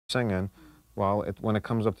singing, well, when it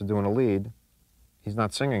comes up to doing a lead, he's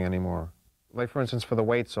not singing anymore. Like, for instance, for the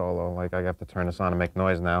weight solo, like, I have to turn this on and make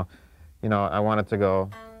noise now. You know, I want it to go,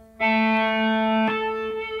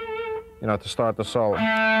 you know, to start the solo.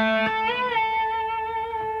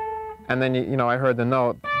 And then, you know, I heard the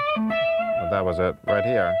note, well, that was it, right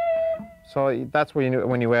here. So that's where you knew,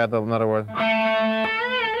 when you add the, in other words,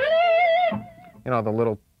 you know, the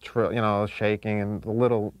little trill, you know, shaking and the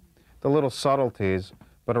little subtleties.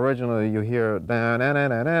 But originally you hear da da da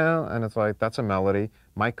da da, and it's like, that's a melody.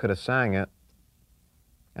 Mike could have sang it,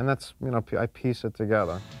 and that's, you know, I piece it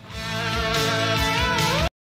together.